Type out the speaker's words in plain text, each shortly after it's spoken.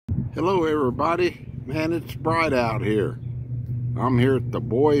Hello everybody. Man, it's bright out here. I'm here at the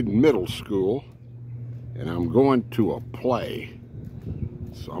BOYD Middle School and I'm going to a play.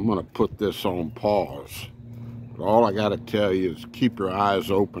 So I'm going to put this on pause. But all I got to tell you is keep your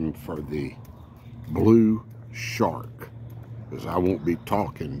eyes open for the blue shark, because I won't be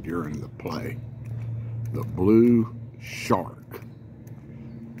talking during the play. The blue shark.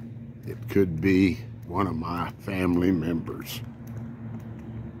 It could be one of my family members.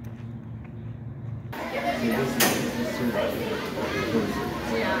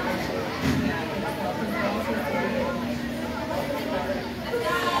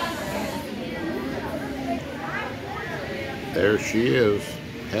 There she is.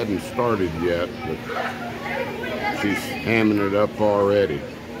 Hadn't started yet, but she's hamming it up already.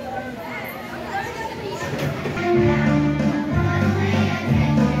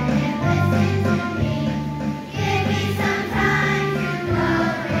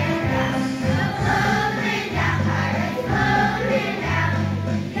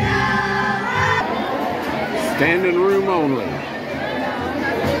 Standing room only.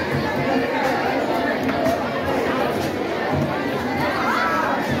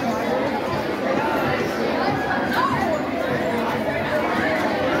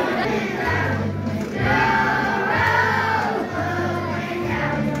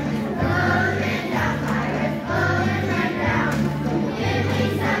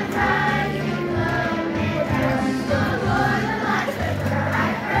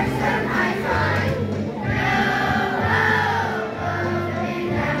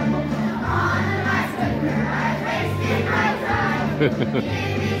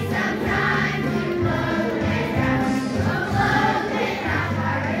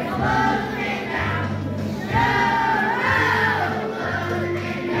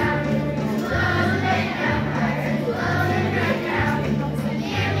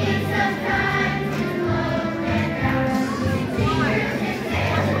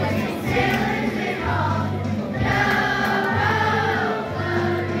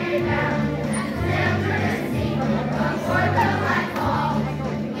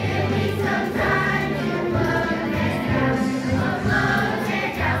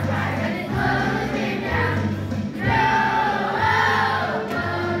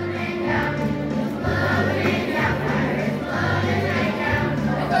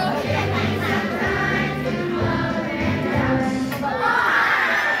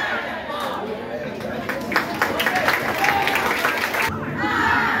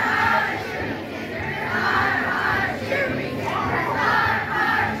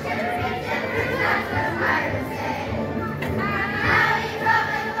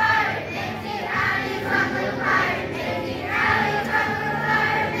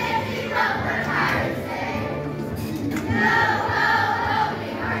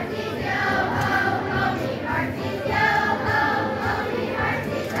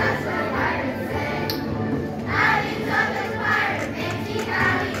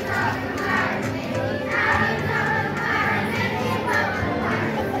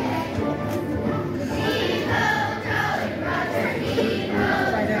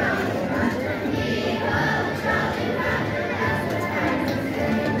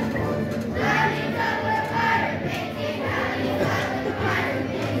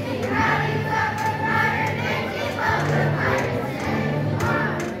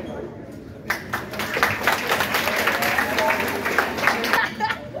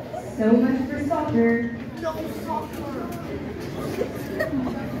 So much for soccer. No soccer.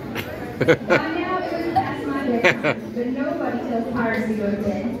 By now it was past my bedtime, but nobody tells pirates to go to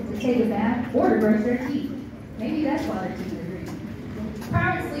bed, to take a bath, or to brush their teeth. Maybe that's why their teeth are green.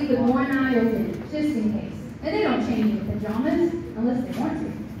 Pirates sleep with one eye open, just in case. And they don't change into pajamas, unless they want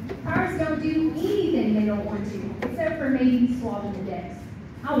to. Pirates don't do anything they don't want to, except for maybe swabbing the decks.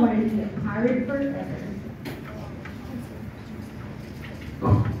 I wanted to be a pirate forever. I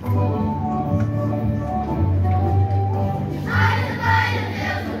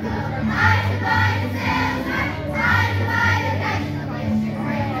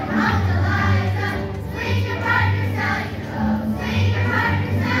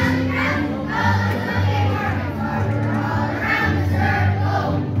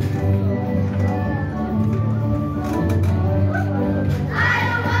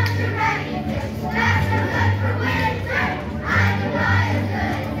don't want to wreck it, that's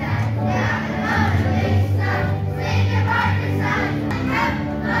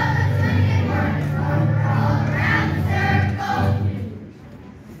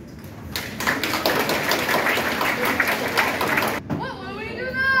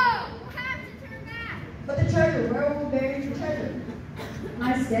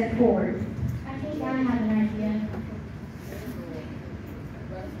stepped forward. I think I have an idea.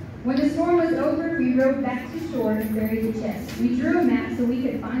 When the storm was over, we rowed back to shore and buried the chest. We drew a map so we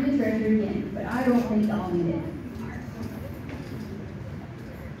could find the treasure again, but I don't think I'll need it.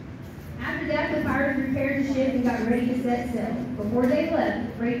 After that, the pirates repaired the ship and got ready to set sail. Before they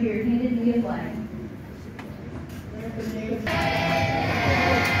left, Graybeard handed me a flag.